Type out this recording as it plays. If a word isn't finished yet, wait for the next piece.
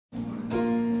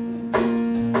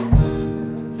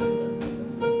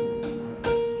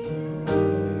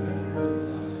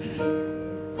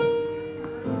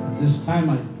time,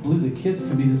 I believe the kids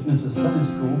can be dismissed to Sunday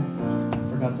school. I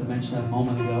forgot to mention that a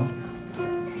moment ago.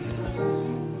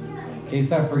 In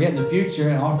case I forget in the future,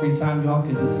 at offering time, y'all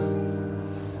can just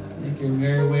make your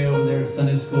merry way over there to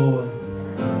Sunday school.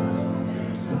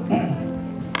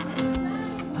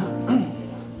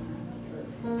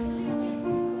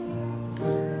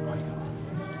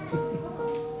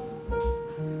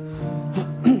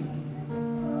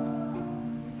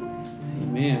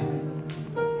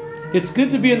 It's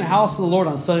good to be in the house of the Lord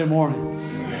on Sunday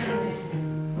mornings.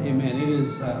 Amen. It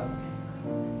is, the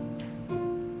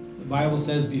Bible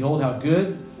says, behold how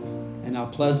good and how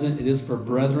pleasant it is for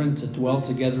brethren to dwell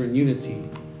together in unity.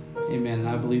 Amen. And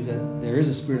I believe that there is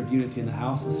a spirit of unity in the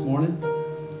house this morning.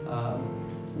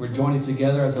 We're joining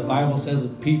together, as the Bible says,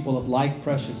 with people of like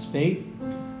precious faith.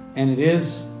 And it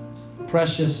is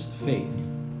precious faith.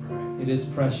 It is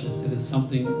precious. It is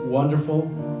something wonderful.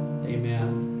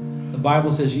 Amen. The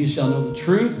Bible says, ye shall know the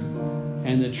truth,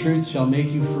 and the truth shall make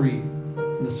you free.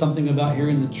 And there's something about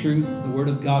hearing the truth, the Word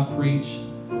of God preached,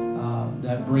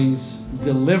 that brings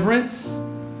deliverance.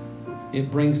 It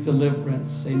brings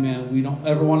deliverance. Amen. We don't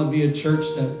ever want to be a church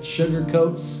that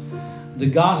sugarcoats the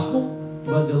gospel,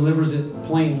 but delivers it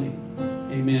plainly.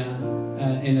 Amen.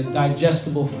 In a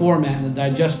digestible format, in a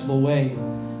digestible way.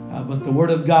 But the Word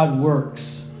of God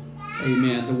works.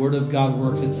 Amen. The Word of God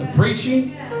works. It's the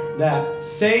preaching that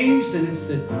saves, and it's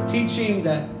the teaching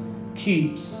that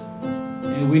keeps.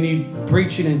 And we need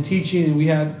preaching and teaching, and we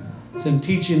had some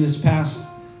teaching this past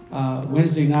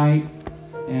Wednesday night,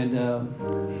 and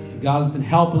God has been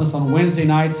helping us on Wednesday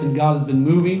nights, and God has been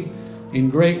moving in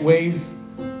great ways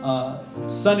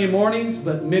Sunday mornings,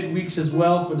 but midweeks as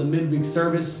well for the midweek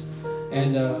service.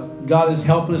 And God is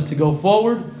helping us to go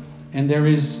forward, and there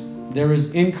is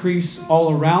increase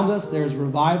all around us. There is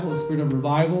revival, a spirit of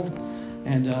revival.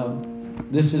 And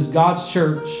this is God's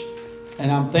church,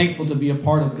 and I'm thankful to be a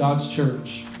part of God's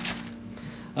church.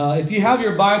 If you have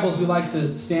your Bibles, we'd like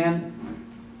to stand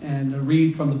and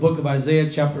read from the book of Isaiah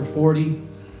chapter 40.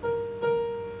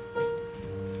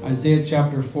 Isaiah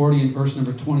chapter 40 and verse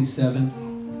number 27.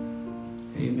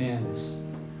 Amen.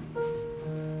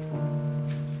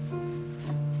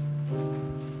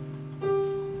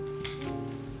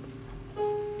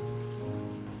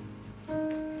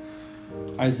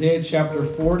 Isaiah chapter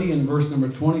 40 and verse number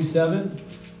 27.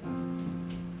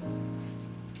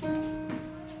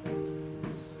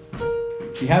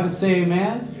 If you have it, say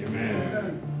amen.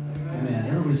 Amen. Amen.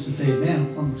 Everybody should say amen.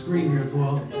 It's on the screen here as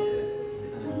well.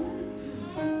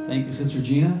 Thank you, Sister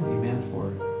Gina. Amen,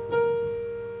 for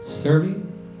serving.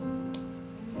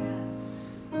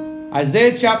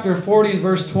 Isaiah chapter 40 and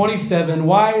verse 27.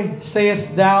 Why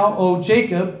sayest thou, O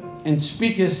Jacob, and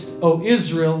speakest, O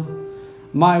Israel,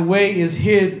 my way is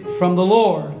hid from the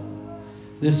Lord?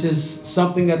 This is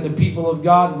something that the people of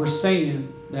God were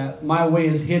saying, that my way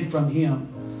is hid from Him.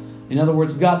 In other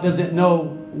words, God doesn't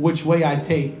know which way I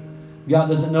take. God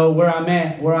doesn't know where I'm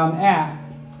at. Where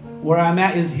I'm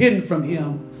at is hidden from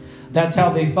Him. That's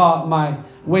how they thought. My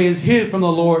way is hid from the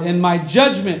Lord, and my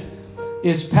judgment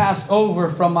is passed over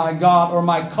from my God, or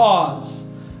my cause.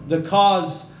 The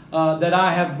cause that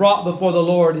I have brought before the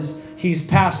Lord is He's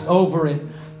passed over it.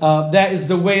 That is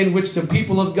the way in which the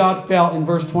people of God felt in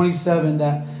verse 27,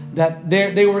 that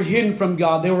they were hidden from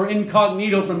God. They were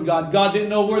incognito from God. God didn't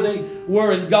know where they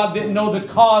were, and God didn't know the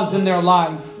cause in their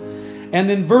life. And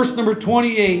then verse number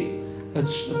 28,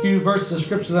 that's a few verses of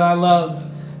scripture that I love.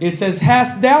 It says,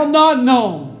 hast thou not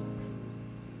known,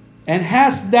 and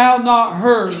hast thou not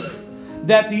heard,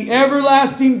 that the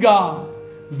everlasting God,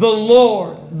 the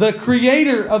Lord, the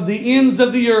creator of the ends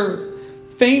of the earth,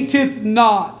 fainteth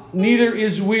not, neither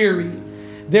is weary.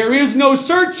 There is no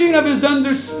searching of His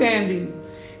understanding.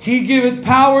 He giveth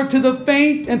power to the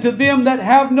faint, and to them that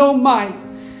have no might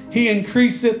He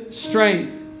increaseth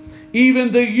strength.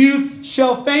 Even the youth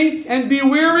shall faint and be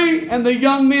weary, and the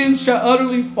young men shall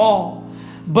utterly fall.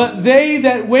 But they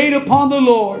that wait upon the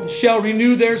Lord shall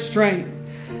renew their strength.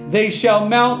 They shall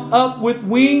mount up with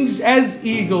wings as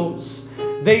eagles.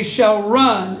 They shall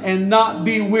run and not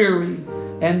be weary,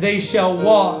 and they shall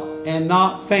walk and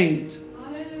not faint.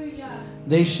 Hallelujah.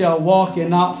 They shall walk and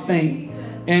not faint.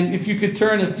 And if you could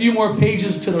turn a few more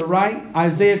pages to the right,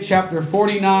 Isaiah chapter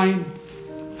 49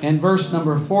 and verse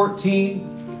number 14.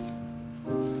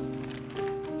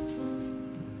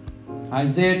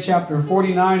 Isaiah chapter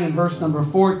 49 and verse number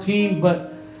 14.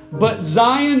 But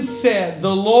Zion said,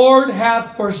 the Lord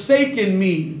hath forsaken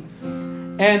me,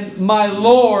 and my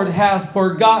Lord hath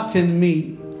forgotten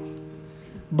me.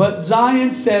 But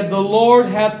Zion said, the Lord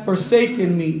hath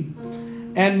forsaken me,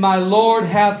 and my Lord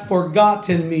hath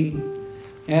forgotten me.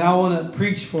 And I want to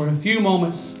preach for a few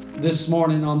moments this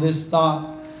morning on this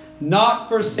thought. Not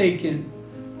forsaken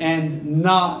and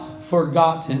not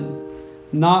forgotten.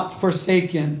 Not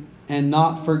forsaken and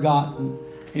not forgotten.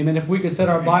 Amen. If we could set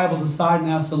our Bibles aside and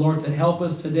ask the Lord to help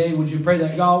us today, would you pray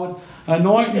that God would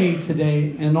anoint me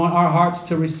today and anoint our hearts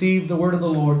to receive the word of the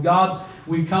Lord. God,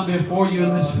 we come before you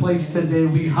in this place today.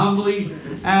 We humbly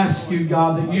ask you,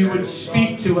 God, that you would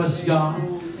speak to us, God.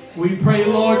 We pray,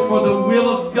 Lord, for the will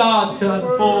of God to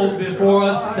unfold before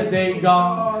us today,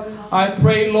 God. I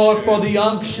pray, Lord, for the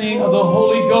unctioning of the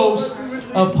Holy Ghost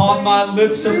upon my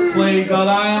lips of clay, God.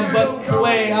 I am but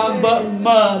clay, I'm but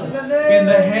mud in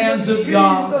the hands of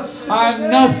God. I am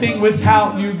nothing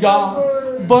without you,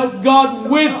 God. But God,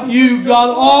 with you,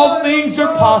 God, all things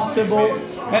are possible.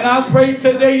 And I pray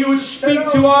today you would speak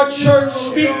to our church,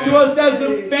 speak to us as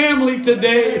a family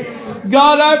today.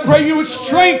 God, I pray you would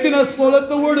strengthen us, Lord. Let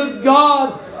the word of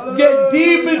God get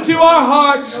deep into our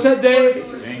hearts today.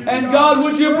 And God,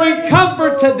 would you bring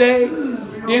comfort today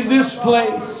in this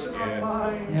place?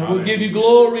 And we'll give you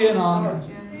glory and honor.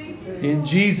 In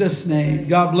Jesus' name.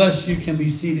 God bless you. Can be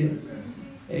seated.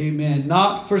 Amen.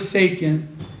 Not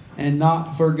forsaken and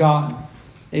not forgotten.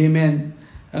 Amen.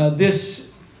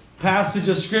 This passage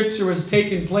of Scripture has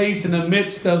taken place in the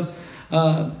midst of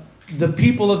the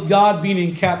people of God being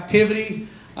in captivity.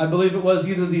 I believe it was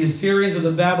either the Assyrians or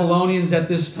the Babylonians at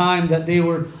this time that they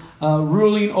were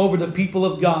ruling over the people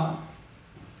of God.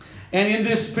 And in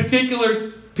this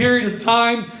particular period of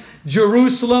time,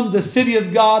 Jerusalem, the city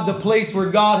of God, the place where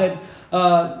God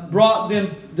had brought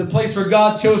them, the place where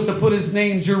God chose to put His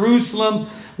name, Jerusalem,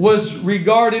 was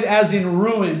regarded as in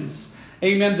ruins.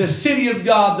 Amen. The city of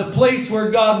God, the place where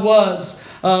God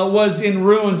was in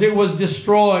ruins. It was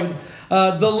destroyed.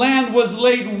 The land was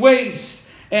laid waste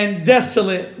and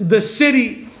desolate. The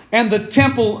city and the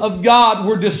temple of God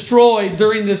were destroyed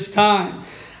during this time.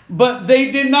 But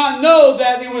they did not know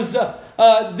that it was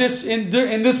in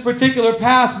this particular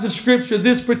passage of Scripture,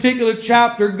 this particular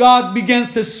chapter, God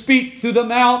begins to speak through the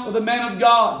mouth of the man of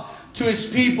God to His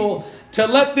people to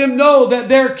let them know that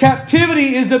their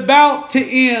captivity is about to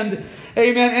end.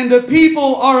 Amen. And the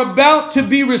people are about to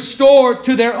be restored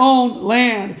to their own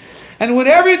land. And when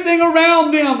everything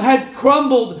around them had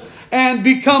crumbled and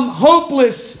become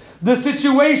hopeless, the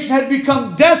situation had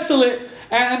become desolate,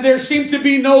 and there seemed to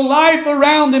be no life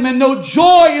around them and no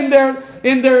joy in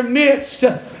their midst.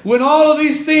 When all of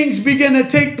these things began to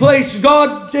take place,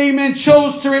 God, amen,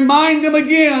 chose to remind them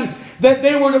again that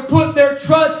they were to put their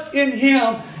trust in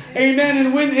Him. Amen.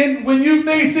 And when you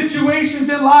face situations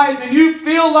in life and you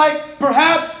feel like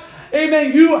perhaps,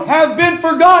 amen, you have been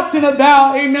forgotten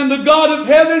about, amen, the God of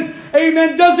heaven,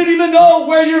 amen, doesn't even know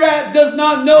where you're at, does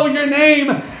not know your name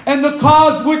and the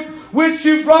cause which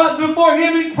you brought before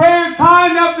Him in prayer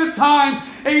time after time.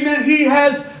 Amen. He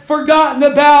has forgotten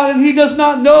about, and He does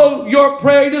not know your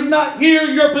prayer. He does not hear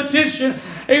your petition.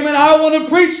 Amen. I want to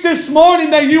preach this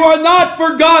morning that you are not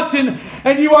forgotten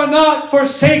and you are not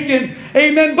forsaken.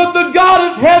 Amen. But the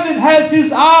God of heaven has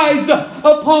His eyes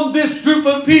upon this group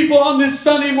of people on this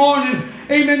Sunday morning.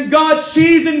 Amen. God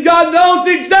sees and God knows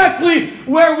exactly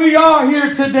where we are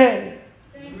here today.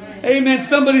 Amen.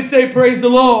 Somebody say, praise the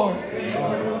Lord.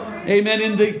 Amen.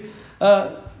 In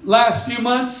the last few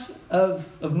months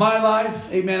of my life,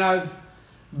 amen, I've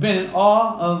been in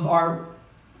awe of our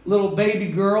little baby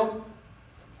girl.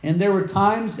 And there were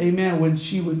times, amen, when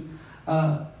she would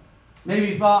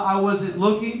maybe thought I wasn't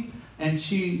looking, and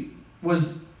she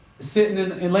was sitting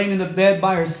and laying in the bed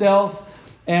by herself.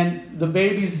 And the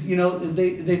babies, you know,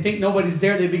 they think nobody's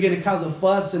there. They begin to cause a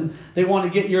fuss, and they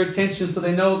want to get your attention so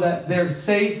they know that they're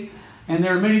safe. And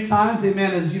there are many times,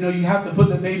 amen, as you know, you have to put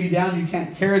the baby down. You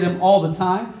can't carry them all the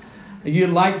time. You'd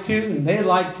like to, and they'd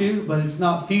like to, but it's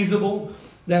not feasible.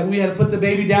 That we had to put the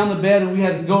baby down the bed, and we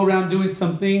had to go around doing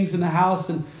some things in the house.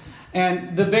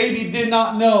 And the baby did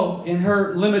not know, in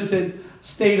her limited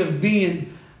state of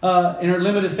being, in her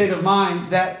limited state of mind,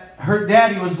 that her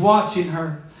daddy was watching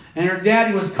her. And her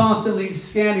daddy was constantly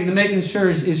scanning and making sure,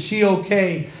 is she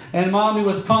okay? And mommy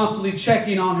was constantly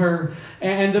checking on her.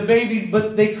 And the baby,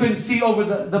 but they couldn't see over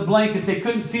the blankets. They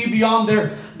couldn't see beyond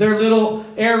their little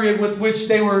area with which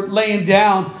they were laying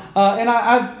down. And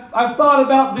I've thought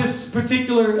about this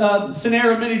particular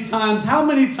scenario many times. How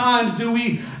many times do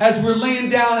we, as we're laying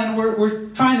down and we're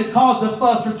trying to cause a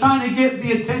fuss, we're trying to get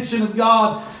the attention of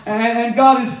God, and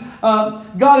God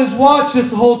has watched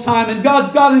us the whole time, and God's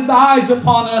got His eyes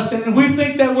upon us, and we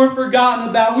think that we're forgotten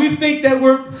about. We think that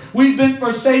we've been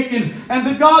forsaken, and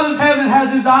the God of heaven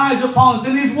has His eyes upon us,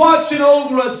 and He's watching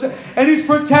over us, and He's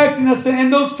protecting us.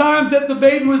 And those times that the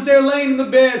baby was there laying in the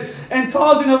bed and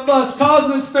causing a fuss,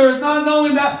 causing a stir, not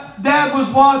knowing that Dad was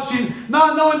watching,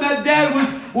 not knowing that Dad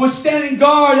was standing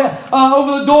guard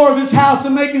over the door of his house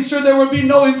and making sure there would be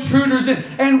no intruders,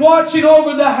 and watching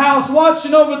over the house,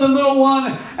 watching over the little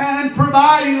one, and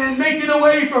providing and making a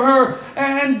way for her.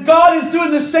 And God is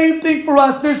doing the same thing for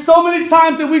us. There's so many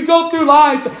times that we go through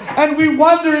life and we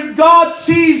wonder if God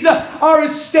sees our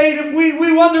state.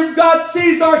 We wonder if God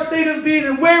sees our state of being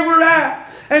and where we're at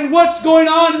and what's going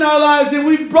on in our lives. And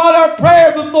we've brought our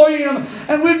prayer before Him,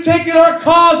 and we've taken our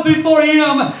cause before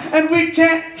Him, and we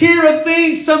can't hear a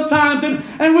thing sometimes,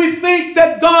 and we think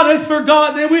that God has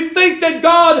forgotten, and we think that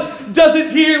God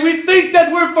doesn't hear. We think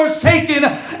that we're forsaken,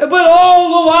 but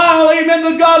all the while, amen,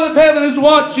 the God of heaven is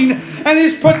watching, and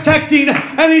He's protecting,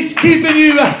 and He's keeping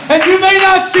you. And you may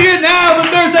not see it now,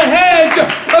 but there's a hedge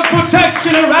of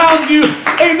protection around you.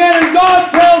 Amen. And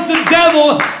God tells the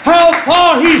devil how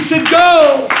far he should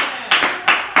go.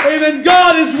 Amen.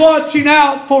 God is watching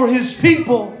out for His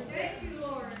people.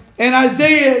 And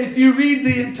Isaiah, if you read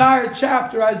the entire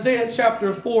chapter, Isaiah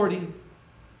chapter 40,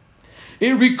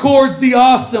 it records the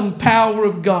awesome power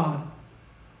of God.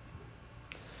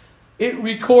 It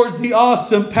records the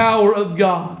awesome power of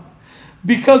God.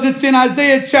 Because it's in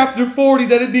Isaiah chapter 40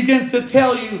 that it begins to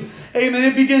tell you, amen,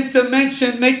 it begins to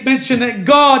make mention that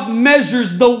God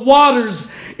measures the waters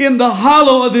in the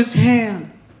hollow of His hand.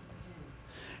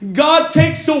 God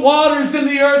takes the waters in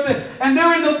the earth and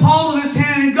they're in the palm of His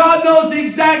hand, and God knows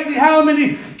exactly how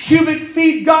many cubic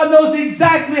feet. God knows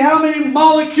exactly how many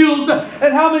molecules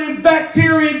and how many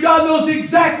bacteria. God knows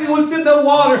exactly what's in the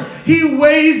water. He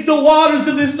weighs the waters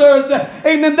of this earth.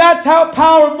 Amen. That's how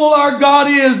powerful our God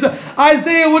is.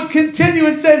 Isaiah would continue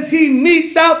and says He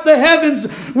meets out the heavens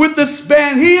with the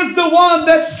span. He is the one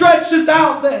that stretches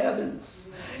out the heavens.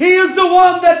 He is the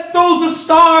one that throws the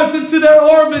stars into their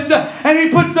orbit, and He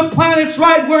puts the planets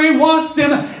right where He wants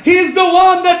them. He is the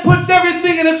one that puts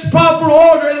everything in its proper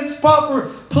order and its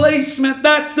proper placement.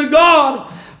 That's the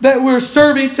God that we're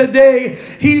serving today.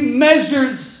 He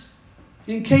measures,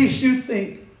 in case you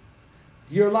think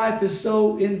your life is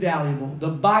so invaluable. The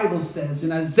Bible says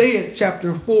in Isaiah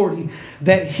chapter 40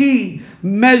 that He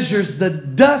measures the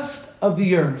dust of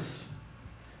the earth.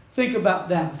 Think about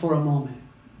that for a moment.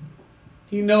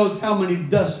 He knows how many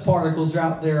dust particles are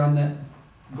out there on that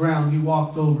ground you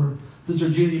walked over. Sister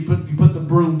Gina, you put the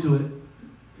broom to it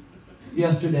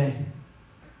yesterday.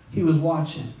 He was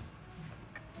watching.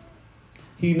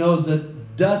 He knows the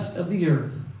dust of the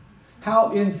earth.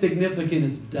 How insignificant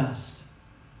is dust?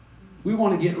 We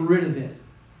want to get rid of it.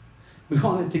 We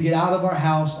want it to get out of our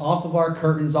house, off of our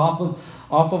curtains, off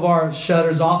of our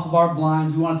shutters, off of our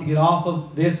blinds. We want it to get off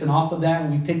of this and off of that,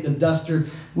 and we take the duster.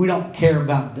 We don't care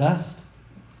about dust.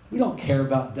 We don't care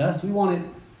about dust. We want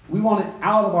it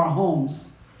out of our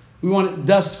homes. We want it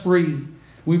dust-free.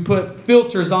 We put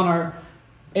filters on our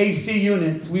AC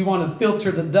units. We want to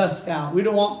filter the dust out. We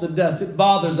don't want the dust. It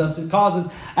bothers us. It causes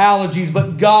allergies.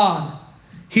 But God,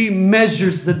 He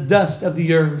measures the dust of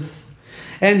the earth.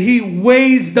 And He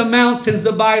weighs the mountains,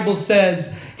 the Bible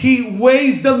says. He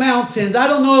weighs the mountains. I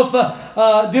don't know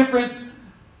if different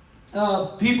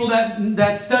people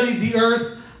that study the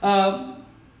earth,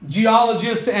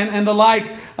 geologists and the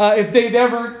like, if they've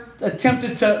ever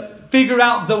attempted to figure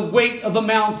out the weight of a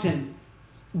mountain.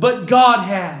 But God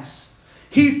has.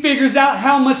 He figures out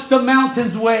how much the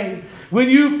mountains weigh. When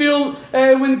you feel,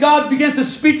 when God begins to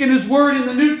speak in His Word in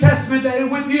the New Testament, that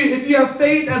if you have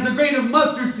faith as a grain of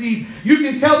mustard seed, you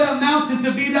can tell that mountain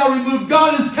to be thou removed.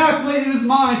 God has calculated in His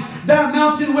mind, that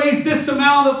mountain weighs this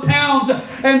amount of pounds,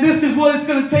 and this is what it's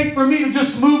going to take for me to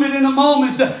just move it in a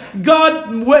moment. God,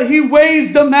 He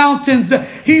weighs the mountains.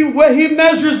 He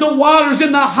measures the waters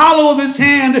in the hollow of His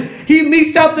hand. He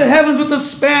meets out the heavens with a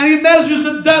span. He measures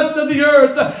the dust of the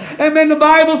earth. Amen. The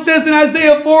Bible says in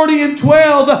Isaiah 40 and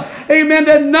 12, amen,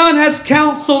 that none has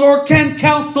counseled or can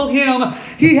counsel Him.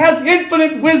 He has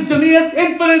infinite wisdom. He has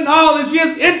infinite knowledge. He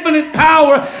has infinite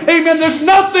power. Amen. There's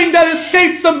nothing that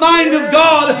escapes the mind of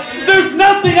God. There's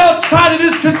nothing outside of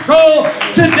His control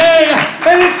today.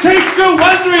 And in case you're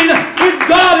wondering if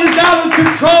God is out of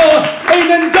control,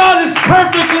 amen, God is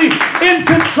perfectly in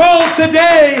control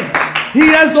today. He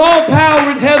has all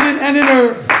power in heaven and in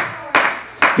earth.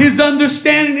 His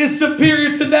understanding is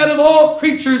superior to that of all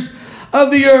creatures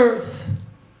of the earth.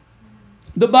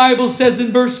 The Bible says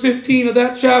in verse 15 of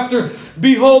that chapter,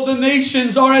 behold, the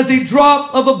nations are as a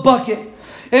drop of a bucket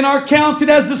and are counted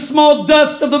as the small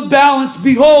dust of the balance.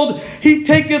 Behold, He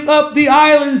taketh up the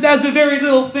islands as a very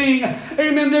little thing.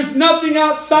 Amen. There's nothing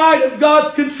outside of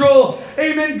God's control.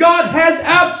 Amen. God has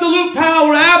absolute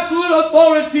power, absolute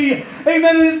authority.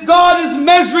 Amen. And if God is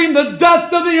measuring the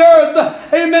dust of the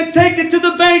earth, amen, take it to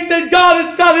the bank that God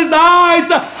has got His eyes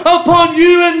upon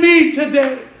you and me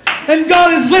today. And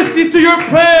God is listening to your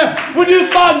prayer when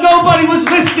you thought nobody was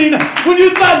listening, when you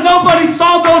thought nobody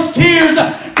saw those tears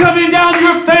coming down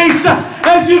your face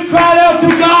as you cried out to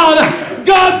God.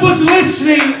 God was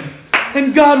listening,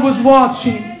 and God was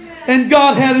watching, and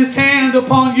God had His hand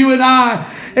upon you and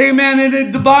I. Amen.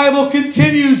 And the Bible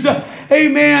continues,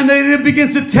 amen, and it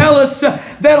begins to tell us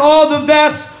that all the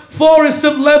vast forests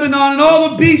of Lebanon and all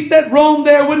the beasts that roam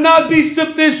there would not be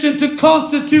sufficient to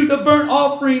constitute a burnt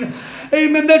offering.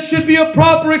 Amen. That should be a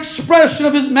proper expression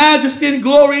of His majesty and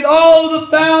glory. And all of the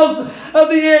fowls of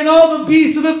the air and all the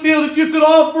beasts of the field, if you could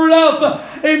offer it up,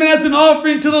 amen, as an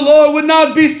offering to the Lord, would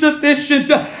not be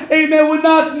sufficient. Amen. Would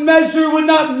not measure, would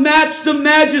not match the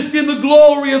majesty and the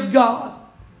glory of God.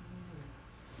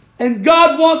 And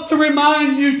God wants to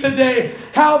remind you today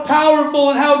how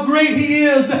powerful and how great He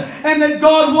is, and that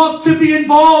God wants to be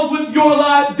involved with your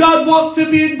life. God wants to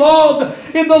be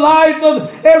involved in the life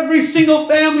of every single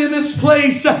family in this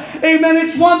place. Amen.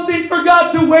 It's one thing for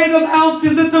God to weigh the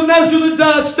mountains and to measure the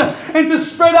dust and to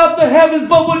spread out the heavens,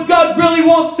 but what God really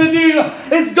wants to do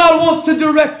is God wants to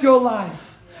direct your life.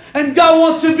 And God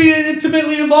wants to be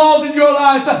intimately involved in your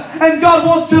life. And God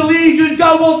wants to lead you. And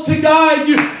God wants to guide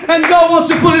you. And God wants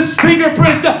to put His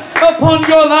fingerprint upon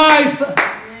your life.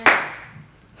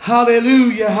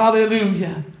 Hallelujah,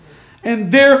 hallelujah.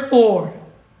 And therefore,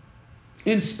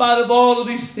 in spite of all of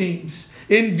these things,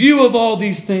 in view of all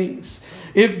these things,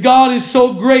 if God is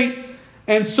so great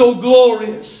and so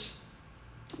glorious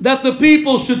that the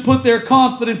people should put their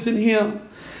confidence in Him,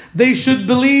 they should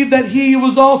believe that He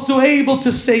was also able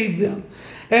to save them.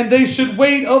 And they should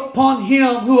wait upon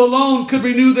Him who alone could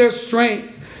renew their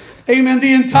strength. Amen.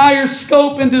 The entire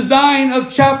scope and design of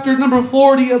chapter number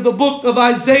 40 of the book of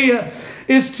Isaiah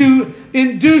is to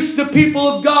induce the people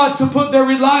of God to put their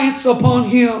reliance upon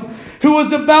Him, who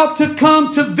was about to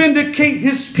come to vindicate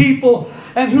His people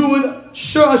and who would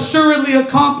assuredly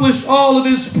accomplish all of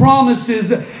His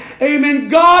promises. Amen.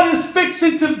 God is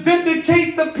fixing to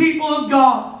vindicate the people of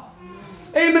God.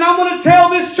 Amen. I want to tell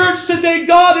this church today,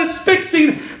 God is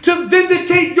fixing to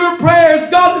vindicate your prayers.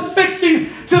 God is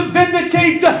fixing to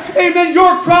vindicate, amen,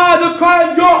 your cry, the cry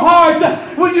of your heart.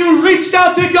 When you reached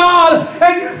out to God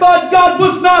and you thought God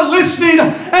was not listening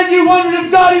and you wondered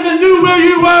if God even knew where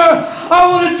you were, I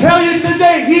want to tell you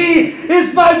today, He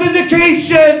is my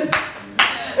vindication.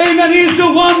 Amen. He's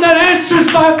the one that answers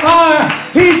by fire.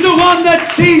 He's the one that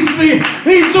sees me.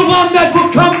 He's the one that will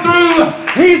come through.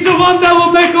 He's the one that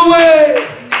will make a way.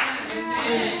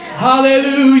 Amen.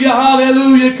 Hallelujah,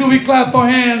 hallelujah. Can we clap our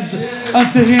hands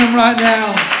unto Him right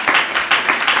now?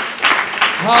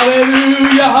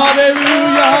 Hallelujah,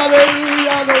 hallelujah, hallelujah,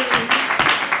 hallelujah.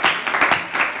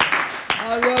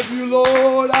 I love you,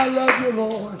 Lord. I love you,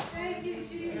 Lord.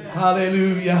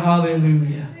 Hallelujah,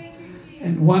 hallelujah.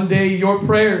 And one day your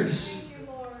prayers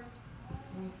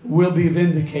will be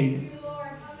vindicated.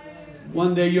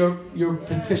 One day your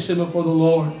petition before the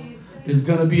Lord is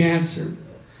going to be answered.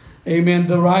 Amen.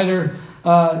 The writer,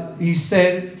 he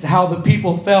said how the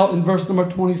people felt in verse number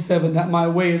 27, that my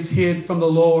way is hid from the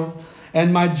Lord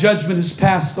and my judgment is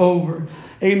passed over.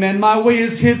 Amen. My way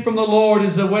is hid from the Lord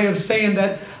is a way of saying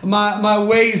that my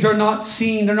ways are not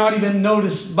seen. They're not even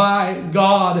noticed by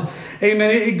God.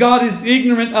 Amen. God is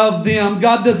ignorant of them.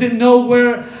 God doesn't know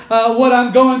where what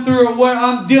I'm going through or what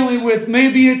I'm dealing with.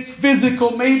 Maybe it's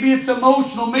physical. Maybe it's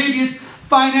emotional. Maybe it's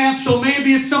financial.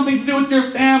 Maybe it's something to do with your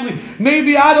family.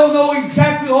 Maybe I don't know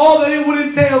exactly all that it would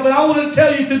entail, but I want to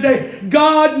tell you today,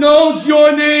 God knows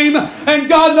your name and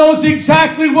God knows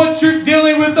exactly what you're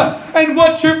dealing with and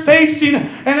what you're facing.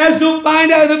 And as you'll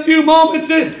find out in a few moments,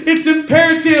 it's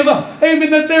imperative,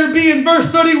 amen, that there be in verse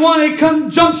 31 a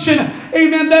conjunction,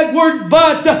 amen, that word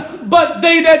but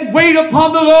they that wait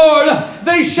upon the Lord,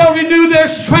 they shall renew their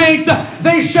strength.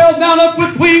 They shall mount up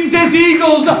with wings as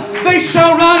eagles. They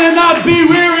shall run and not be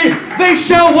weary. They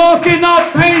shall walk and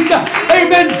not faint.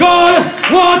 Amen. God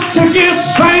wants to give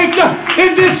strength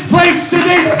in this place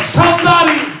today to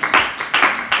somebody.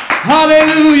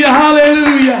 Hallelujah,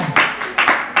 hallelujah.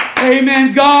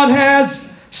 Amen. God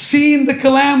has seen the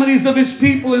calamities of His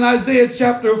people in Isaiah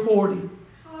chapter 40.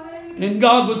 And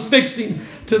God was fixing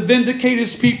to vindicate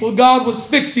His people. God was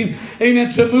fixing,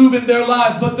 amen, to move in their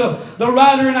life. But the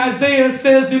writer in Isaiah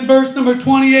says in verse number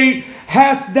 28,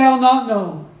 hast thou not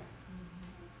known?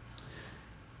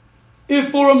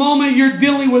 If for a moment you're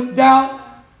dealing with doubt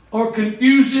or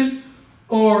confusion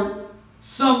or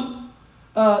some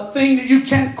thing that you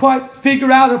can't quite figure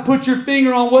out or put your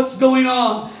finger on what's going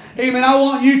on, amen, I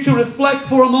want you to reflect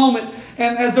for a moment.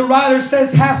 And as the writer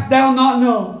says, hast thou not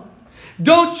known?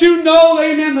 Don't you know,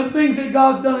 amen, the things that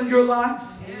God's done in your life?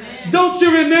 Don't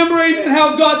you remember, amen,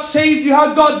 how God saved you,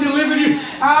 how God delivered you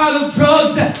out of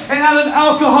drugs and out of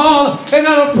alcohol and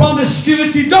out of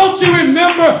promiscuity? Don't you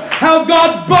remember how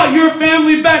God brought your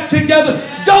family back together?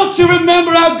 Don't you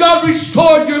remember how God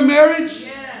restored your marriage?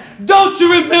 Don't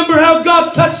you remember how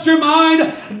God touched your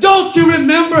mind? Don't you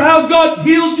remember how God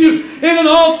healed you in an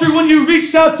altar when you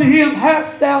reached out to Him?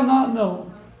 Hast thou not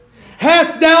known?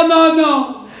 Hast thou not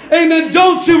known? Amen.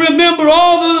 Don't you remember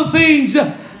all of the things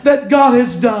that God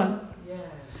has done?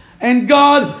 And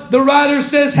God, the writer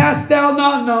says, hast thou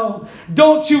not known?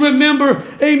 Don't you remember,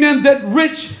 amen, that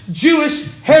rich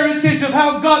Jewish heritage of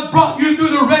how God brought you through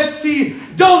the Red Sea?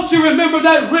 Don't you remember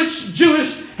that rich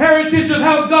Jewish heritage of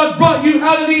how God brought you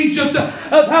out of Egypt,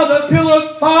 of how the pillar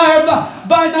of fire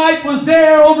by night was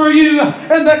there over you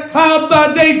and the cloud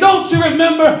by day? Don't you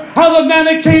remember how the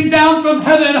manna came down from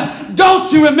heaven?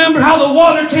 Don't you remember how the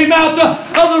water came out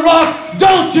of the rock?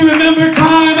 Don't you remember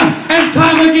time and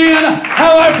time again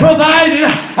how I provided,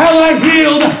 how I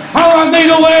healed, how I made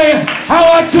a way,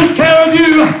 how I took care of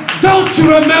you? Don't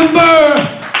you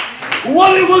remember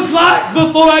what it was like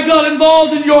before I got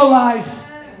involved in your life?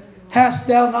 Hast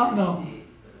thou not known?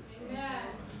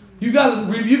 You got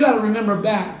to remember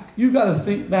back. You got to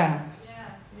think back.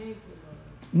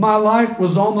 My life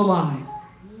was on the line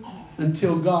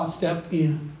until God stepped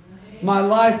in. My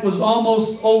life was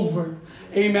almost over.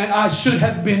 Amen. I should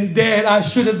have been dead. I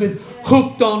should have been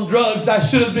hooked on drugs. I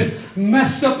should have been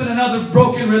messed up in another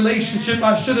broken relationship.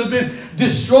 I should have been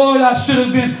destroyed. I should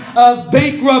have been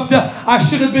bankrupt. I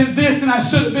should have been this and I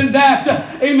should have been that.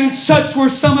 Amen. Such were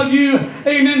some of you.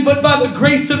 Amen. But by the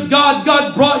grace of God,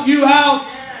 God brought you out.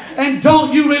 And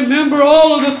don't you remember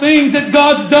all of the things that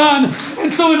God's done?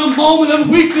 And so in a moment of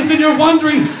weakness and you're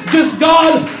wondering, does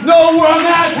God know where I'm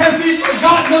at? Has He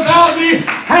forgotten about me?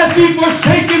 Has He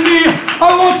forsaken me?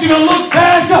 I want you to look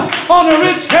back on a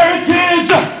rich heritage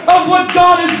of what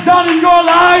God has done in your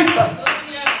life.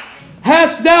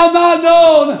 Hast thou not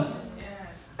known?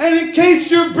 And in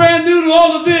case you're brand new to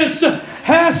all of this,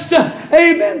 hast,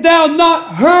 amen, thou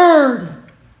not heard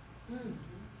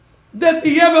that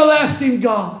the everlasting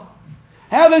God,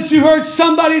 haven't you heard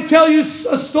somebody tell you a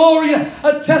story,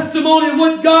 a testimony of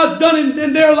what God's done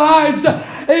in their lives?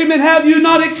 Amen. Have you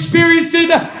not experienced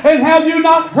it? And have you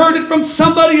not heard it from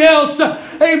somebody else?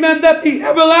 Amen. That the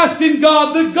everlasting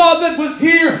God, the God that was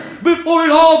here before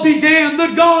it all began,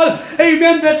 the God,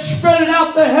 amen, that spread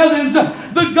out the heavens,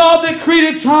 the God that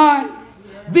created time,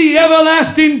 the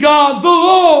everlasting God, the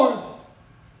Lord,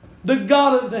 the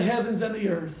God of the heavens and the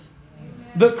earth,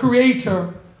 the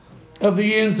creator of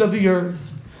the ends of the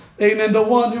earth. Amen. The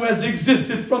one who has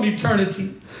existed from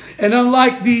eternity. And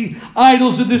unlike the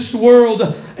idols of this world,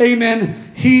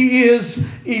 amen, He is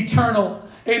eternal.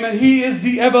 Amen. He is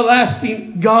the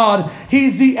everlasting God.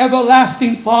 He's the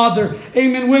everlasting Father.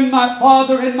 Amen. When my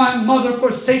father and my mother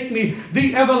forsake me,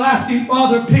 the everlasting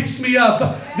Father picks me up.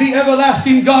 The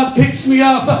everlasting God picks me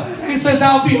up and says,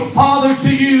 I'll be a father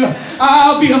to you.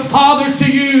 I'll be a father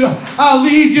to you. I'll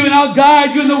lead you and I'll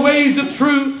guide you in the ways of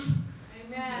truth.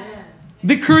 Amen.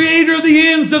 The creator of the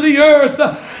ends of the earth.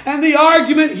 And the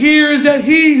argument here is that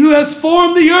He who has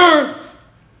formed the earth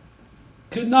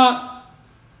could not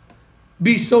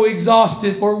be so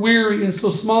exhausted or weary in so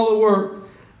small a work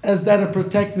as that of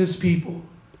protecting His people.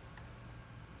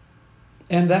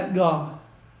 And that God,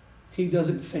 He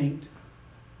doesn't faint.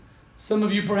 Some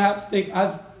of you perhaps think,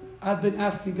 I've been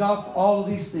asking God for all of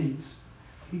these things.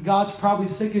 God's probably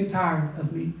sick and tired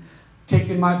of me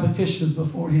taking my petitions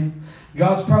before Him.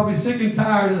 God's probably sick and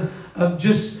tired of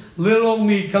just little old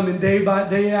me coming day by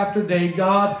day after day.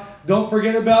 God, don't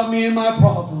forget about me and my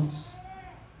problems.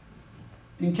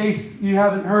 In case you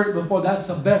haven't heard it before, that's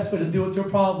the best way to deal with your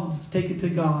problems, is take it to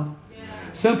God.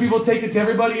 Some people take it to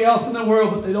everybody else in the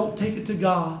world, but they don't take it to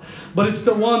God. But it's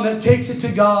the one that takes it to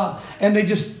God, and they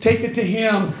just take it to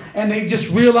Him, and they just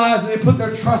realize and they put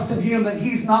their trust in Him that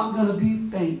He's not going to be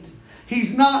faint.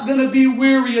 He's not going to be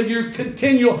weary of your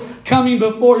continual coming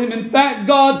before Him. In fact,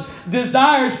 God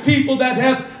desires people that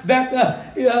have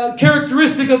that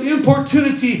characteristic of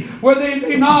importunity, where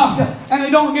they knock and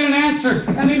they don't get an answer,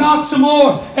 and they knock some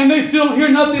more and they still don't hear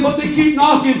nothing, but they keep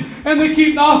knocking and they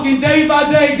keep knocking day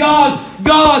by day.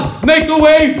 God, make a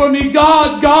way for me.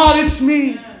 God, it's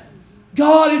me.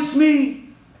 God, it's me.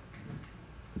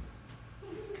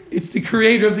 It's the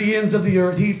creator of the ends of the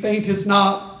earth. He fainteth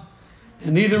not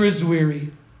and neither is weary.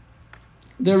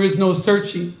 There is no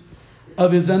searching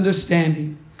of his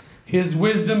understanding. His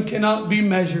wisdom cannot be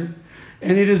measured,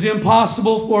 and it is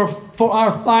impossible for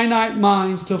our finite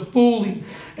minds to fully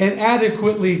and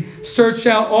adequately search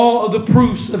out all of the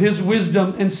proofs of his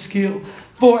wisdom and skill.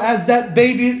 For as that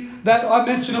baby that I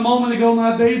mentioned a moment ago,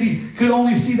 my baby could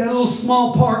only see that little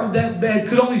small part of that bed,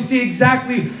 could only see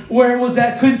exactly where it was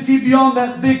at, couldn't see beyond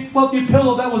that big fluffy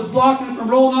pillow that was blocking him from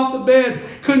rolling off the bed,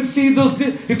 couldn't see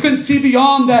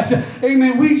beyond that.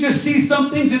 Amen. We just see some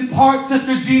things in part,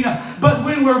 Sister Gina, but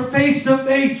when we're face to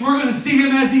face, we're going to see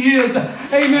him as he is.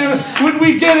 Amen. When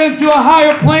we get into a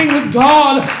higher plane with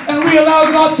God and we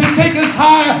allow God to take us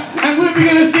higher, and we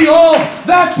begin to see, oh,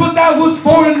 that's what that was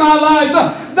for in my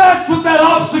life. That's what that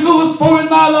obstacle was for in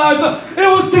my life. It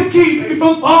was to keep me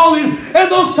from falling.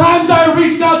 And those times I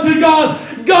reached out to God,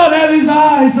 God had his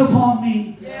eyes upon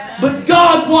me. Yeah. But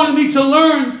God wanted me to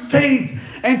learn faith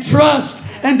and trust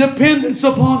and dependence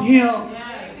upon him.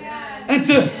 Yeah. And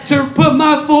to put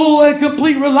my full and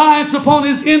complete reliance upon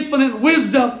his infinite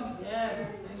wisdom.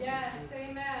 Yes.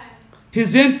 Amen.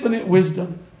 His infinite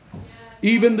wisdom. Yes.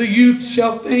 Even the youth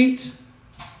shall faint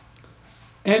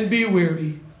and be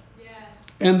weary.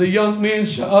 And the young men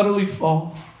shall utterly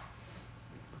fall.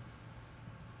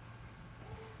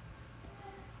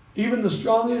 Even the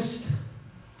strongest,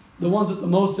 the ones with the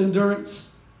most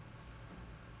endurance,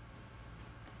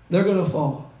 they're going to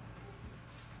fall.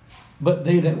 But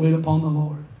they that wait upon the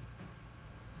Lord.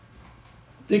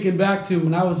 Thinking back to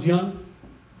when I was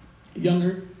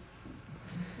younger,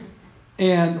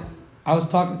 and I was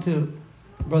talking to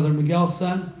Brother Miguel's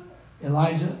son,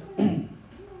 Elijah, and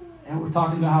we're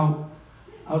talking about how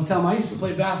I was telling him I used to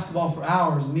play basketball for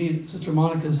hours. Me and Sister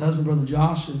Monica's husband, Brother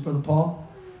Josh, and Brother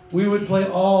Paul, we would play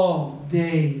all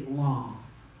day long.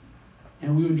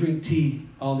 And we would drink tea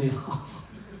all day long.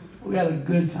 We had a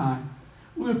good time.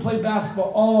 We would play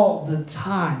basketball all the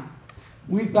time.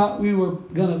 We thought we were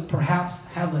going to perhaps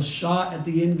have a shot at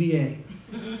the NBA.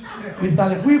 We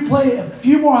thought if we play a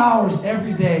few more hours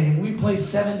every day, and we play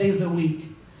 7 days a week,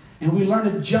 and we learn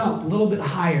to jump a little bit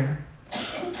higher,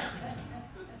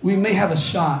 we may have a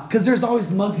shot. Because there's always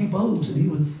Muggsy Bogues, and he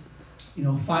was,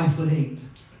 5'8".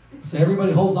 So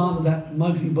everybody holds on to that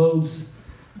Muggsy Bogues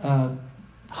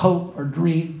hope or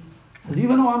dream. Because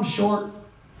even though I'm short,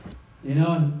 and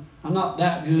I'm not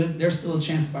that good, there's still a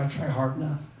chance if I try hard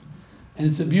enough. And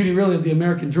it's the beauty really of the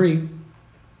American dream.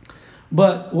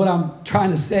 But what I'm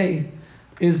trying to say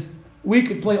is we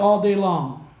could play all day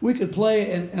long. We could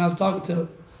play, and I was talking to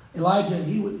Elijah,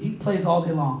 and he plays all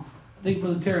day long. I think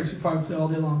Brother Terrence, you probably play all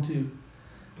day long too.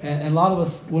 And a lot of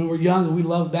us, when we're young and we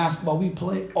love basketball, we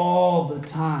play all the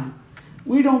time.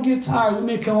 We don't get tired. We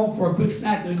may come home for a quick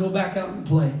snack and then go back out and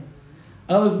play.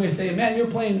 Others may say, man, you're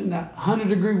playing in that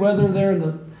 100-degree weather there in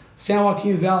the San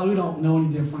Joaquin Valley. We don't know any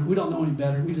different. We don't know any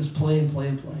better. We just play and play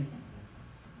and play.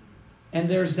 And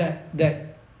there's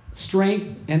that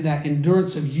strength and that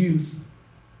endurance of youth.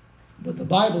 But the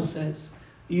Bible says,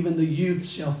 even the youth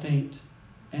shall faint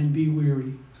and be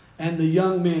weary, and the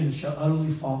young men shall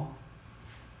utterly fall.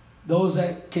 Those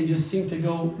that can just seem to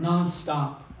go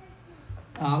nonstop.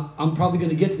 I'm probably going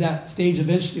to get to that stage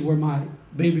eventually where my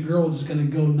baby girl is just going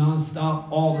to go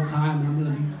nonstop all the time, and I'm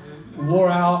going to be wore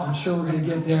out. I'm sure we're going to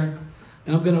get there.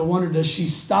 And I'm going to wonder, does she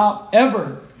stop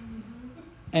ever?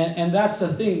 And that's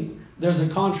the thing. There's a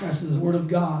contrast in the Word of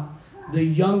God. The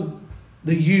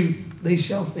youth, they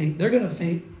shall faint. They're going to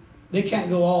faint. They can't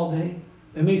go all day.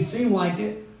 It may seem like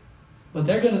it, but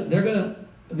they're gonna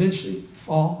eventually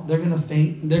fall. They're gonna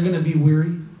faint. They're gonna be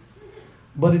weary.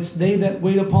 But it's they that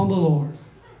wait upon the Lord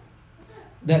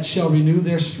that shall renew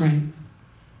their strength.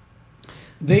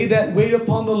 They that wait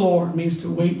upon the Lord means to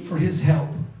wait for His help.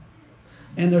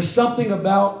 And there's something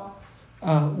about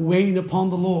waiting upon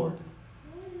the Lord.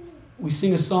 We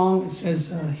sing a song. It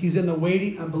says He's in the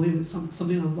waiting. I believe it's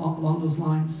something along those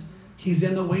lines. He's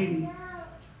in the waiting.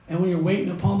 And when you're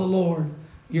waiting upon the Lord,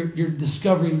 you're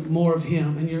discovering more of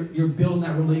Him, and you're building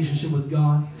that relationship with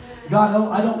God. God,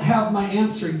 I don't have my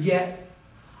answer yet,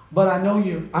 but I know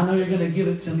you're going to give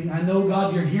it to me. I know,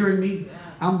 God, you're hearing me.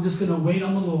 I'm just going to wait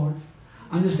on the Lord.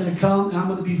 I'm just going to come, and I'm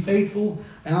going to be faithful,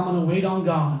 and I'm going to wait on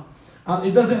God.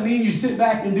 It doesn't mean you sit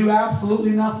back and do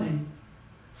absolutely nothing.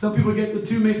 Some people get the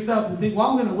two mixed up and think, well,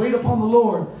 I'm going to wait upon the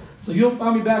Lord. So you'll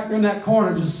find me back there in that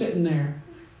corner just sitting there.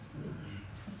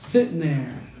 Sitting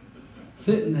there.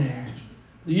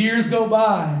 The years go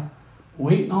by,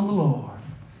 waiting on the Lord.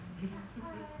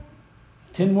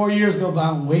 10 more years go by,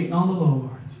 I'm waiting on the Lord.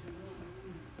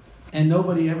 And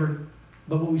nobody ever,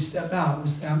 but when we step out, we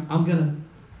say, I'm going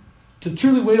to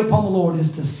truly wait upon the Lord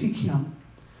is to seek Him,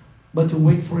 but to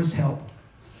wait for His help.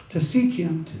 to seek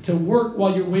Him, to work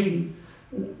while you're waiting.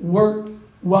 Work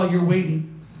while you're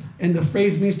waiting. And the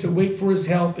phrase means to wait for His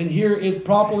help. And here it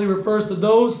properly refers to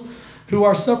those who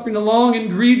are suffering a long and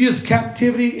grievous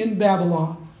captivity in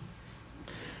Babylon,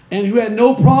 and who had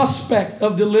no prospect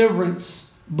of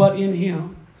deliverance but in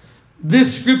Him.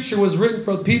 This scripture was written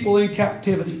for people in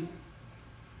captivity.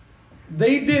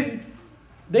 They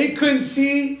couldn't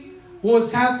see what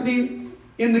was happening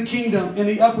in the kingdom, in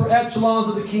the upper echelons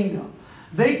of the kingdom.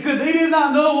 They did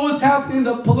not know what was happening in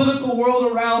the political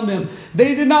world around them.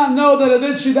 They did not know that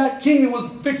eventually that kingdom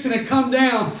was fixing to come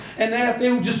down. And that if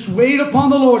they would just wait upon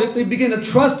the Lord, if they begin to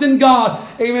trust in God,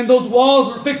 amen, those walls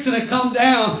were fixing to come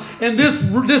down. And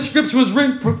this scripture was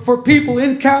written for people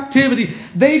in captivity.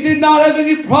 They did not have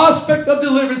any prospect of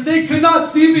deliverance. They could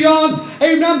not see beyond,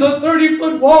 amen, the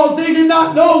 30-foot walls. They did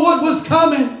not know what was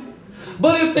coming.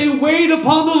 But if they wait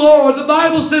upon the Lord, the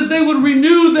Bible says they would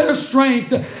renew their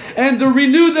strength. And to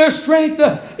renew their strength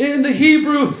in the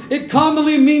Hebrew, it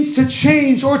commonly means to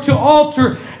change or to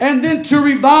alter, and then to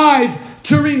revive,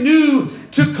 to renew,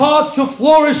 to cause to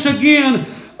flourish again.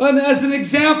 And as an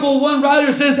example, one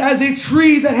writer says, as a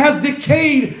tree that has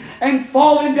decayed and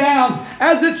fallen down,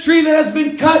 as a tree that has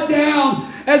been cut down,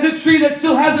 as a tree that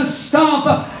still has a stump,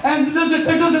 and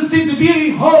there doesn't seem to be any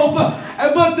hope,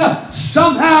 but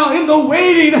somehow in the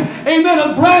waiting, amen,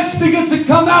 a branch begins to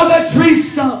come out of that tree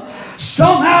stump.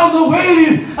 Somehow in the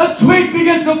waiting, a twig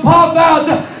begins to pop out.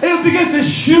 It begins to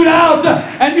shoot out.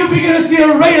 And you begin to see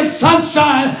a ray of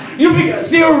sunshine. You begin to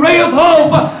see a ray of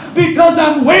hope. Because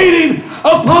I'm waiting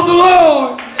upon the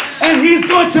Lord. And He's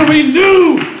going to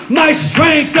renew my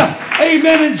strength.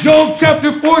 Amen. In Job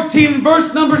chapter 14,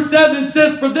 verse number 7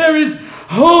 says, for there is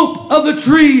hope of the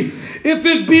tree. If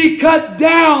it be cut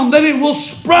down, that it will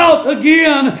sprout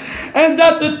again, and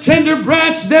that the tender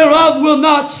branch thereof will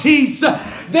not cease.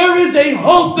 There is a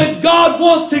hope that God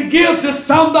wants to give to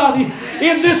somebody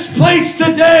in this place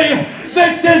today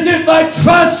that says, if I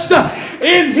trust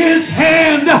in His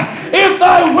hand, if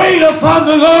I wait upon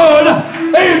the Lord,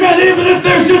 amen, even if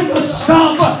there's just a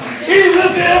stump, even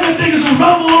if everything is a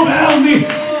rumble around me,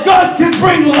 God can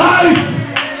bring life.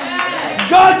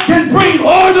 God can bring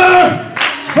order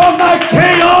from my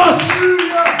chaos.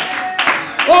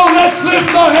 Oh, let's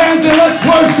lift our hands and let's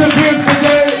worship Him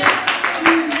today.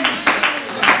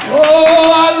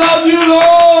 Oh, I love you,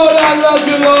 Lord. I love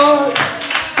you, Lord.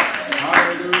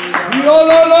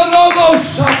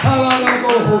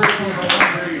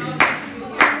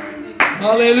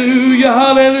 Hallelujah,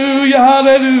 hallelujah,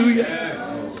 hallelujah.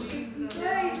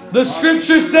 The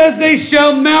scripture says they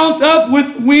shall mount up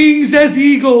with wings as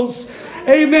eagles.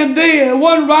 Amen.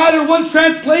 One writer, one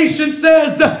translation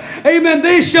says, amen,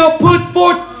 they shall put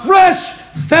forth fresh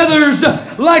feathers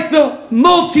like the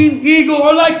molting eagle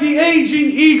or like the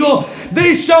aging eagle.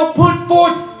 They shall put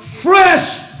forth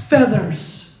fresh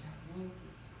feathers.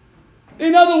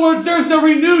 In other words, there's a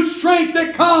renewed strength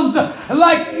that comes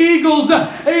like eagles.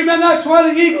 Amen. That's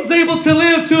why the eagle's able to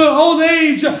live to an old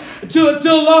age, to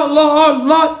a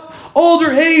lot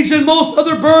older age than most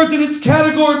other birds in its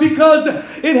category, because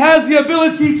it has the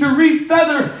ability to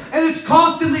refeather, and it's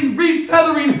constantly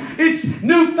refeathering. Its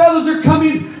new feathers are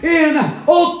coming in,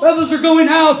 old feathers are going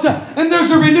out, and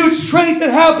there's a renewed strength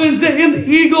that happens in the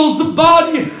eagle's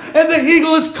body, and the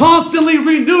eagle is constantly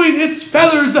renewing its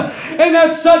feathers, and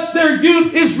as such their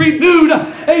youth is renewed.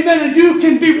 Amen. And you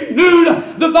can be renewed,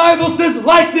 the Bible says,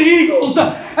 like the eagles,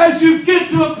 as you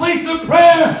get to a place of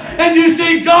prayer and you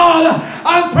say, God,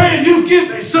 I'm praying you give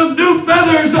me some new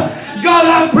feathers. God,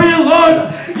 I'm praying,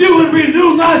 Lord, you would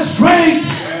renew my strength.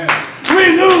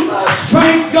 Renew my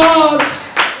strength, God.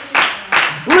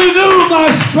 Renew my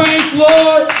strength,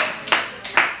 Lord.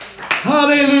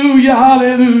 Hallelujah,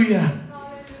 hallelujah.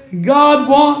 God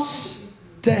wants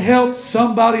to help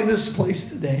somebody in this place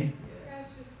today.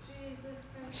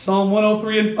 Psalm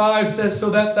 103:5 says,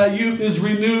 so that thy youth is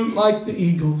renewed like the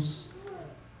eagles.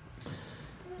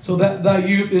 So that thy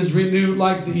youth is renewed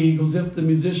like the eagles. If the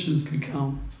musicians could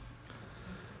come.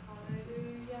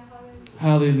 Hallelujah.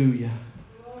 Hallelujah.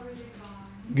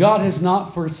 God has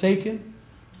not forsaken,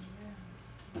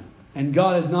 and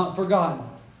God has not forgotten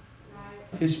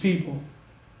His people.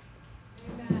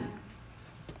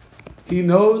 He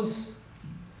knows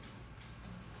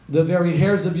the very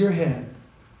hairs of your head.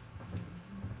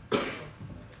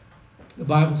 The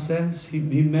Bible says He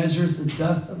measures the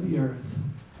dust of the earth.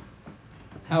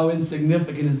 How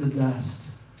insignificant is the dust.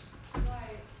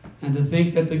 And to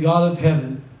think that the God of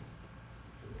heaven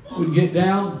would get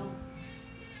down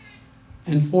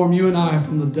and form you and I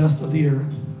from the dust of the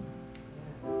earth.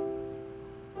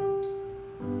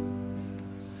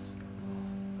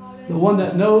 The one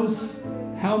that knows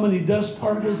how many dust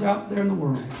particles out there in the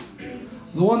world.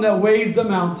 The one that weighs the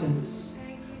mountains.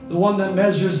 The one that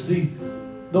measures the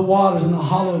waters in the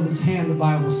hollow of his hand, the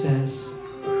Bible says.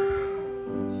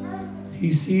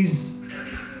 He sees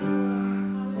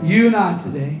you and I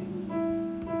today.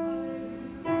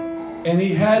 And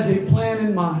he has a plan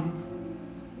in mind.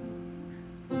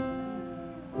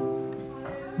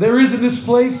 There is in this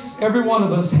place, every one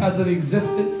of us has an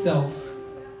existent self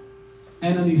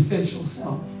and an essential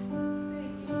self.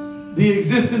 The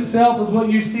existent self is what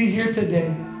you see here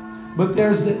today. But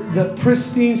there's the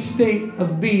pristine state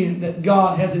of being that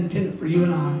God has intended for you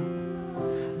and I.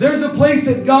 There's a place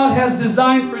that God has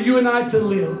designed for you and I to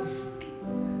live.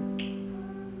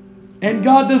 And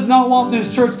God does not want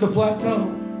this church to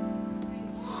plateau.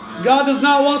 God does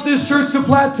not want this church to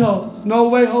plateau. No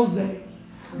way, Jose.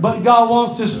 But God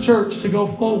wants this church to go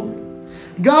forward.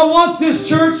 God wants this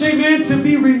church, amen, to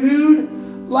be renewed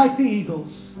like the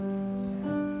eagles.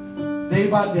 Day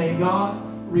by day, God,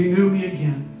 renew me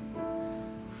again.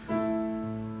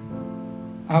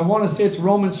 I want to say it's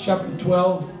Romans chapter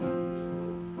 12.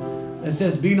 That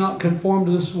says, be not conformed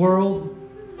to this world,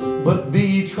 but be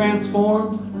ye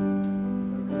transformed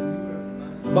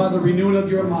by the renewing of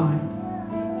your mind.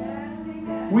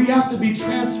 We have to be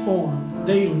transformed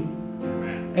daily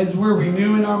as we're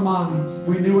renewing our minds.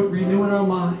 Renewing our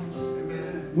minds.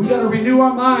 We got to renew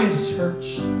our minds,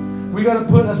 church. We got to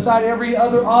put aside every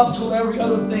other obstacle, every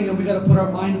other thing, and we got to put our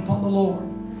mind upon the Lord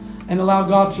and allow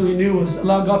God to renew us,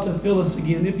 allow God to fill us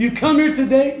again. If you come here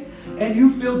today and you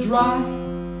feel dry,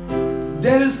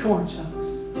 dead as corn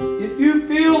chunks, if you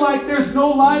feel like there's no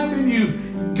life in you,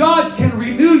 God can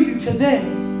renew you today.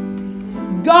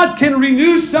 God can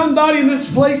renew somebody in this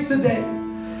place today.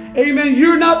 Amen.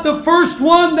 You're not the first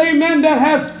one, amen, that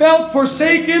has felt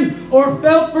forsaken or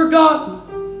felt forgotten.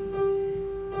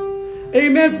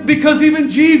 Amen. Because even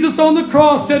Jesus on the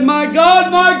cross said, my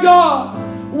God,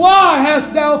 why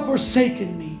hast thou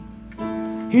forsaken me?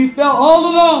 He felt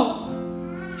all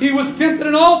alone. He was tempted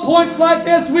in all points like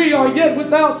as we are, yet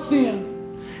without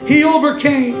sin. He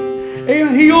overcame.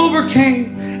 Amen. He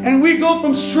overcame. And we go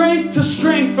from strength to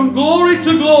strength, from glory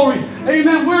to glory.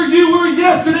 Amen. Where you were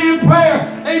yesterday in prayer.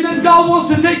 Amen. God wants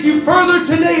to take you further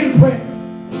today in prayer.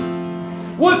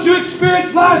 What you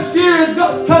experienced last year has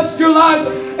God touched your life.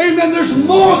 Amen. There's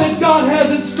more that God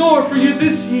has in store for you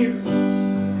this year.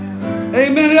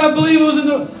 Amen. I believe it was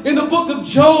in the book of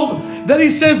Job that he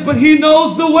says, but he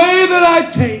knows the way that I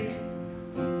take.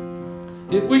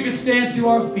 If we could stand to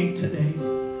our feet today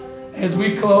as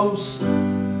we close.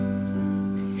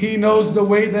 He knows the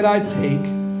way that I take.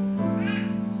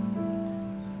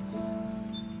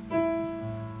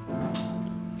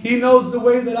 He knows the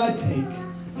way that I take.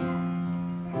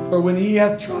 For when he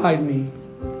hath tried me,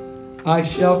 I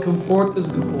shall come forth as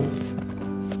gold.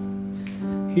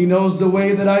 He knows the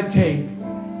way that I take.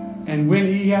 And when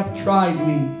he hath tried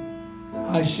me,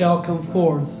 I shall come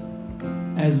forth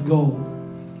as gold.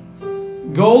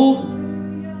 Gold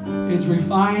is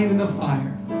refined in the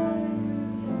fire.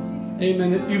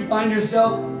 Amen. If you find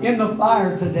yourself in the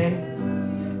fire today,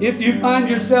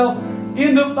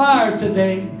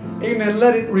 amen,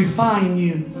 let it refine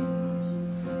you.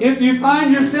 If you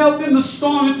find yourself in the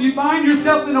storm, if you find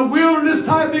yourself in a wilderness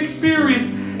type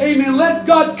experience, amen, let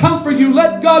God comfort you.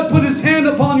 Let God put his hand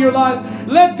upon your life.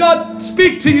 Let God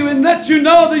speak to you and let you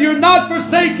know that you're not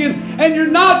forsaken and you're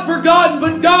not forgotten,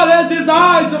 but God has his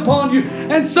eyes upon you.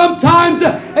 And sometimes,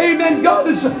 amen, God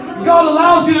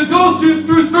allows you to go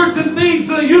through certain things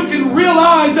so that you can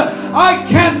realize, I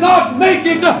cannot make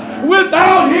it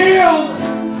without him.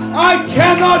 I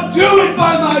cannot do it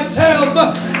by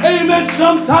myself. Amen.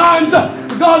 Sometimes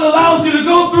God allows you to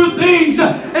go through things,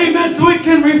 amen, so it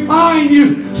can refine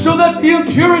you, so that the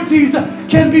impurities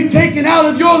can be taken out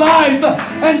of your life,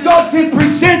 and God can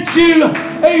present you,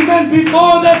 amen,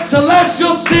 before that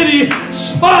celestial city,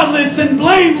 spotless and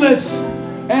blameless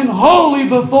and holy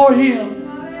before him.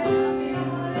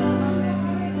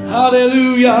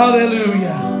 Hallelujah,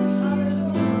 hallelujah.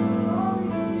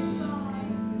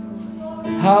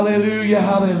 Hallelujah,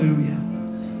 hallelujah.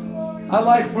 I'd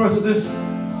like for us at this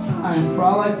time,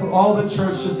 I'd like for all the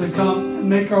church just to come and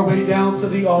make our way down to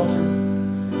the altar.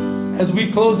 As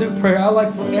we close in prayer, I'd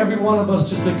like for every one of us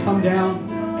just to come down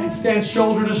and stand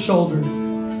shoulder to shoulder.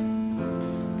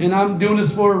 And I'm doing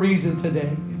this for a reason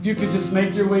today. If you could just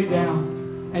make your way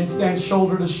down and stand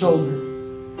shoulder to shoulder.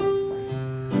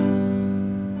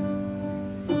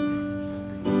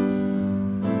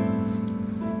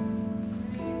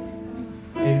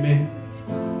 Amen.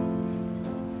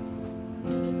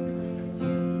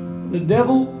 The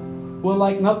devil will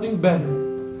like nothing better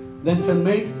than to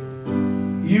make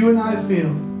you and I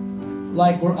feel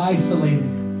like we're isolated.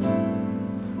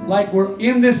 Like we're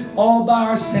in this all by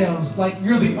ourselves. Like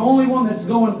you're the only one that's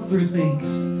going through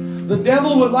things. The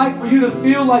devil would like for you to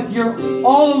feel like you're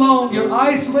all alone. You're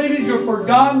isolated. You're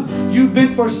forgotten. You've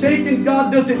been forsaken.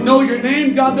 God doesn't know your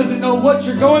name. God doesn't know what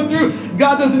you're going through.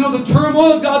 God doesn't know the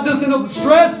turmoil. God doesn't know the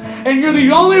stress. And you're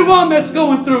the only one that's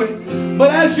going through it.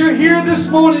 But as you're here this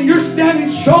morning, you're standing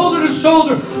shoulder to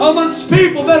shoulder amongst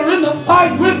people that are in the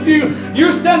fight with you.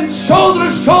 You're standing shoulder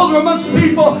to shoulder amongst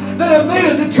people that have made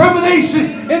a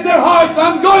determination in their hearts.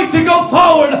 I'm going to go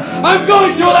forward. I'm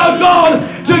going to allow God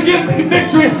to give me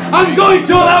victory. I'm going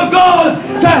to allow God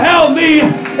to help me.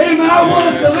 Amen. I want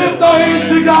us to lift our hands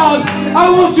to God.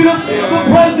 I want you to feel the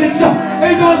presence,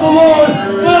 amen, of the Lord.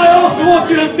 But I also want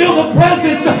you to feel the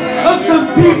presence of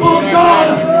some people of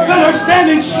God that are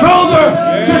standing shoulder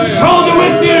to shoulder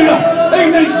with you.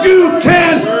 Amen. You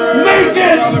can make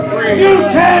it. You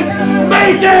can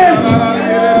make it.